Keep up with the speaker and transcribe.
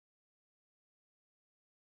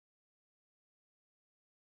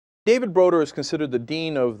David Broder is considered the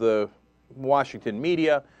dean of the Washington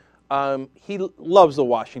media. He loves the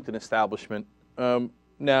Washington establishment.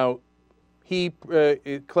 Now, he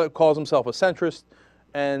calls himself a centrist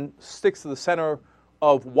and sticks to the center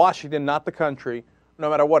of Washington, not the country,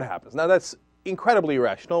 no matter what happens. Now, that's incredibly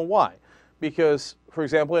irrational. Why? Because, for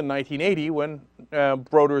example, in 1980, when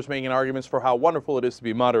Broder was making arguments for how wonderful it is to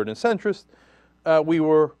be moderate and centrist, we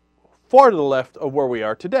were far to the left of where we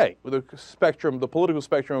are today. The spectrum, the political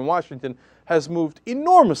spectrum in Washington has moved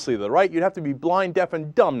enormously to the right. You'd have to be blind, deaf,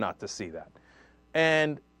 and dumb not to see that.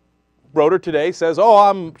 And Broder today says, oh,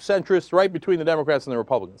 I'm centrist, right between the Democrats and the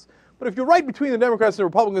Republicans. But if you're right between the Democrats and the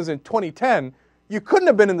Republicans in 2010, you couldn't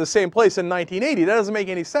have been in the same place in 1980. That doesn't make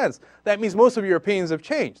any sense. That means most of your opinions have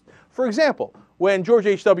changed. For example, when George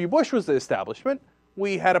H.W. Bush was the establishment,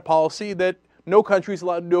 we had a policy that no country is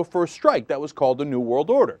allowed to do a first strike. That was called the New World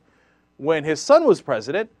Order. When his son was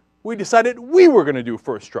president, we decided we were going to do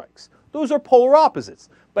first strikes. Those are polar opposites.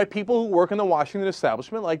 But people who work in the Washington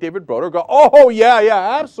establishment, like David Broder, go, oh, yeah,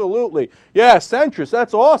 absolutely. Yeah, centrist,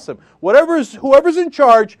 that's awesome. Whoever's in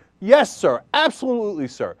charge, yes, sir, absolutely,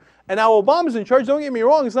 sir. And now Obama's in charge. Don't get me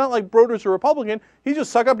wrong, it's not like Broder's a Republican. He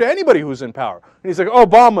just suck up to anybody who's in power. And he's like,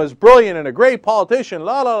 Obama's brilliant and a great politician,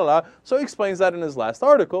 la, la, la. So he explains that in his last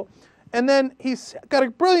article. And then he's got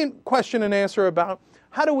a brilliant question and answer about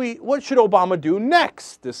what should Obama do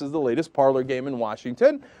next? This is the latest parlor game in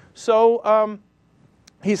Washington. So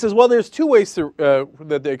he says, well, there's two ways that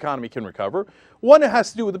the economy can recover. One, it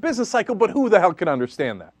has to do with the business cycle, but who the hell can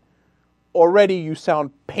understand that? Already you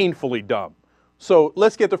sound painfully dumb. So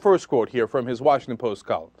let's get the first quote here from his Washington Post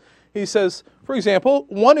column. He says, for example,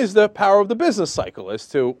 one is the power of the business cycle as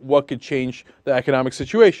to what could change the economic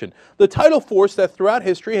situation. The tidal force that throughout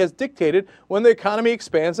history has dictated when the economy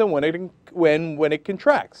expands and when it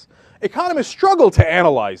contracts. Economists struggle to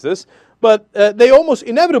analyze this, but they almost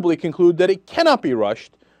inevitably conclude that it cannot be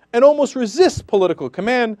rushed and almost resist political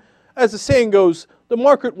command. As the saying goes, the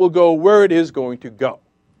market will go where it is going to go.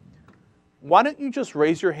 Why don't you just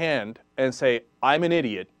raise your hand and say, I'm an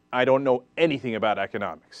idiot, I don't know anything about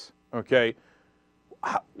economics, okay?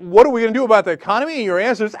 What are we going to do about the economy? And your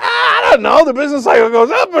answer is, I don't know, the business cycle goes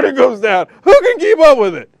up and it goes down. Who can keep up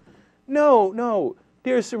with it? No,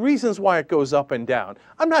 there's reasons why it goes up and down.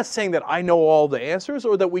 I'm not saying that I know all the answers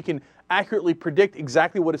or that we can accurately predict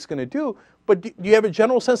exactly what it's going to do, but do you have a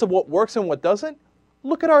general sense of what works and what doesn't?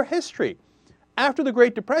 Look at our history. After the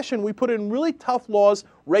Great Depression, we put in really tough laws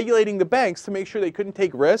regulating the banks to make sure they couldn't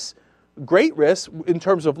take risks, great risks in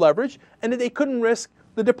terms of leverage, and that they couldn't risk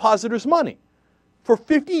the depositors' money. For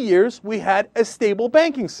 50 years, we had a stable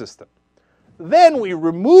banking system. Then we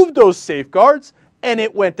removed those safeguards, and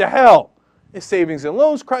it went to hell. A savings and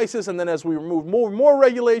loans crisis, and then as we removed more and more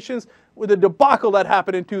regulations, with the debacle that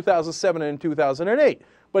happened in 2007 and 2008.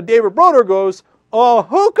 But David Broder goes, oh,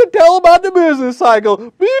 who could tell about the business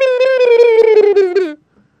cycle?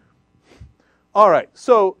 All right,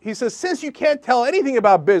 so he says, since you can't tell anything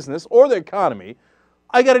about business or the economy,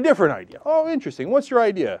 I got a different idea. Oh, interesting. What's your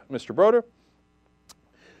idea, Mr. Broder?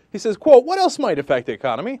 He says, quote, what else might affect the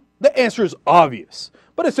economy? The answer is obvious,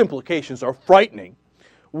 but its implications are frightening.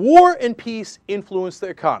 War and peace influence the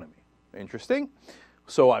economy. Interesting.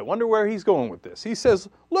 So I wonder where he's going with this. He says,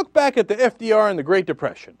 look back at the FDR and the Great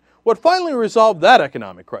Depression. What finally resolved that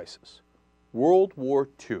economic crisis? World War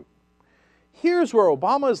II. Here's where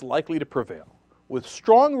Obama is likely to prevail. With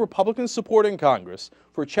strong Republican support in Congress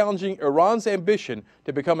for challenging Iran's ambition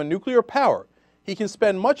to become a nuclear power, he can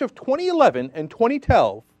spend much of 2011 and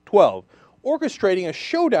 2012 orchestrating a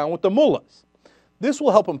showdown with the mullahs. This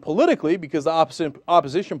will help him politically because the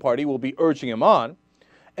opposition party will be urging him on.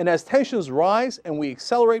 And as tensions rise and we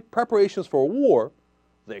accelerate preparations for a war,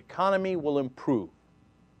 the economy will improve.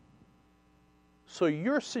 So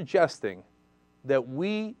you're suggesting that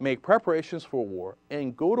we make preparations for war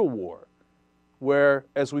and go to war where,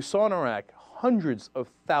 as we saw in Iraq, hundreds of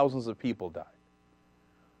thousands of people died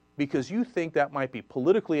because you think that might be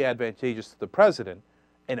politically advantageous to the president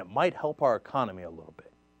and it might help our economy a little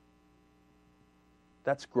bit.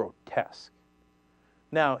 That's grotesque.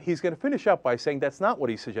 Now, he's going to finish up by saying that's not what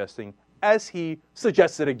he's suggesting, as he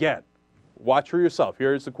suggested again. Watch for yourself.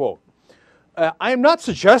 Here's the quote. I am not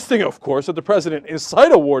suggesting, of course, that the president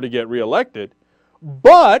incite a war to get reelected,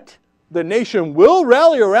 but the nation will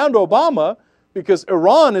rally around Obama because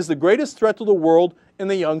Iran is the greatest threat to the world in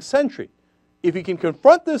the young century. If he can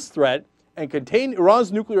confront this threat and contain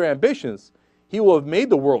Iran's nuclear ambitions, he will have made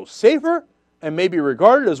the world safer and may be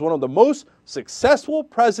regarded as one of the most successful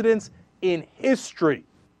presidents in history.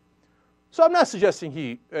 So I'm not suggesting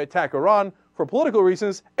he attack Iran for political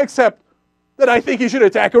reasons, except that I think he should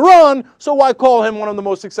attack Iran, so why call him one of the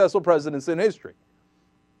most successful presidents in history?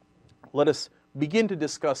 Let us begin to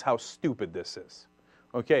discuss how stupid this is.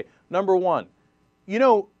 Okay, number one, you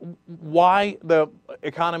know why the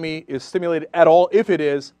economy is stimulated at all, if it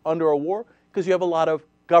is, under a war? Because you have a lot of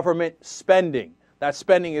government spending. That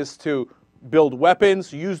spending is to build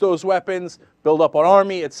weapons, use those weapons, build up an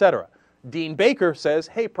army, etc. Dean Baker says,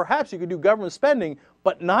 hey, perhaps you could do government spending,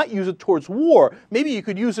 but not use it towards war. Maybe you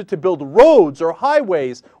could use it to build roads or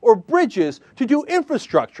highways or bridges to do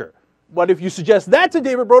infrastructure. But if you suggest that to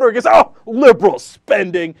David Broder, he goes, oh, liberal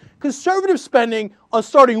spending. Conservative spending on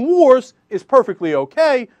starting wars is perfectly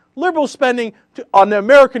okay. Liberal spending on the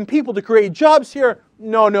American people to create jobs here,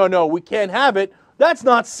 no, no, no, we can't have it. That's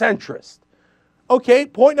not centrist. Okay,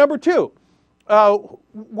 point number two.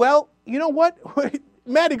 Well, you know what?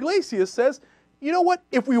 Matt Iglesias says, you know what?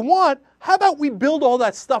 If we want, how about we build all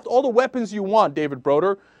that stuff, all the weapons you want, David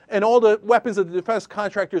Broder, and all the weapons that the defense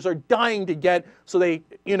contractors are dying to get, so they,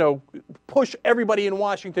 you know, push everybody in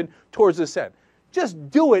Washington towards this end. Just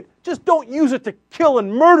do it. Just don't use it to kill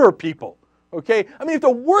and murder people. Okay? I mean, if the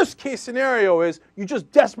worst case scenario is you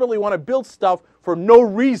just desperately want to build stuff for no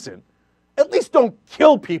reason, at least don't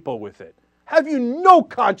kill people with it. Have you no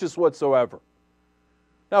conscience whatsoever?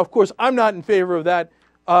 Now, of course, I'm not in favor of that,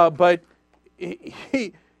 but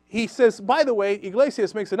he says, by the way,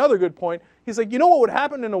 Iglesias makes another good point. He's like, you know what would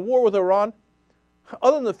happen in a war with Iran?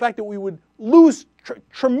 Other than the fact that we would lose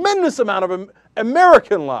tremendous amount of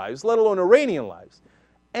American lives, let alone Iranian lives,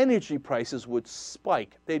 energy prices would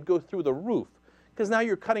spike. They'd go through the roof. Because now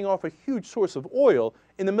you're cutting off a huge source of oil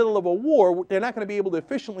in the middle of a war. They're not going to be able to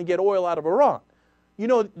efficiently get oil out of Iran. You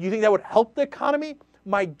know, you think that would help the economy?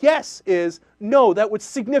 My guess is, no, that would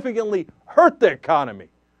significantly hurt the economy.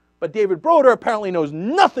 But David Broder apparently knows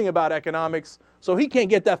nothing about economics, so he can't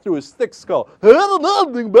get that through his thick skull. I don't know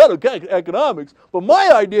anything about economics, but my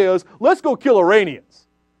idea is, let's go kill Iranians.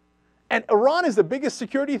 And Iran is the biggest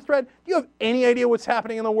security threat. Do you have any idea what's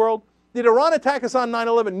happening in the world? Did Iran attack us on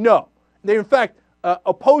 9/11? No. They're, in fact,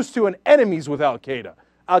 opposed to and enemies with al-Qaeda.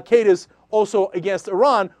 Al-Qaeda is also against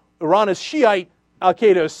Iran. Iran is Shiite,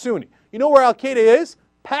 al-Qaeda is Sunni. You know where al-Qaeda is?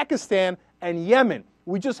 Pakistan and Yemen.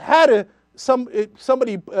 We just had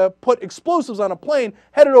somebody put explosives on a plane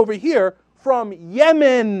headed over here from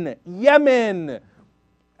Yemen. Yemen.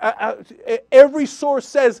 Every source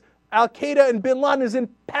says al-Qaeda and bin Laden is in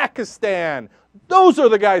Pakistan. Those are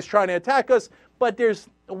the guys trying to attack us, but the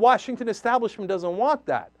Washington establishment doesn't want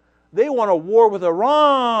that. They want a war with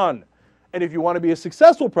Iran. And if you want to be a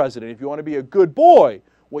successful president, if you want to be a good boy,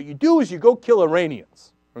 what you do is you go kill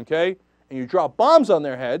Iranians, okay? And you drop bombs on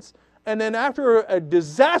their heads, and then after a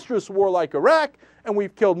disastrous war like Iraq, and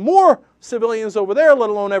we've killed more civilians over there, let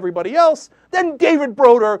alone everybody else, then David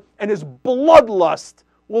Broder and his bloodlust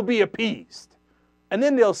will be appeased. And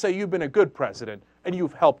then they'll say, you've been a good president, and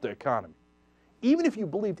you've helped the economy. Even if you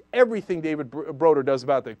believed everything David Broder does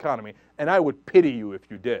about the economy, and I would pity you if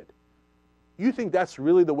you did, you think that's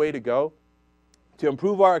really the way to go? To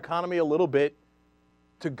improve our economy a little bit,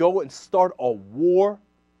 to go and start a war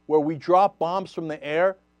where we drop bombs from the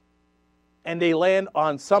air and they land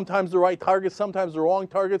on sometimes the right targets, sometimes the wrong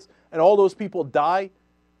targets, and all those people die?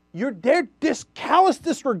 This callous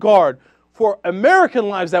disregard for American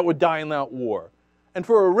lives that would die in that war and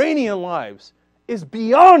for Iranian lives is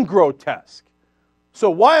beyond grotesque. So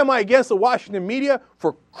why am I against the Washington media?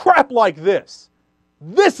 For crap like this.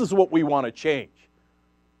 This is what we want to change.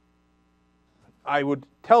 I would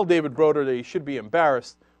tell David Broder that he should be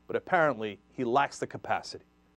embarrassed, but apparently he lacks the capacity.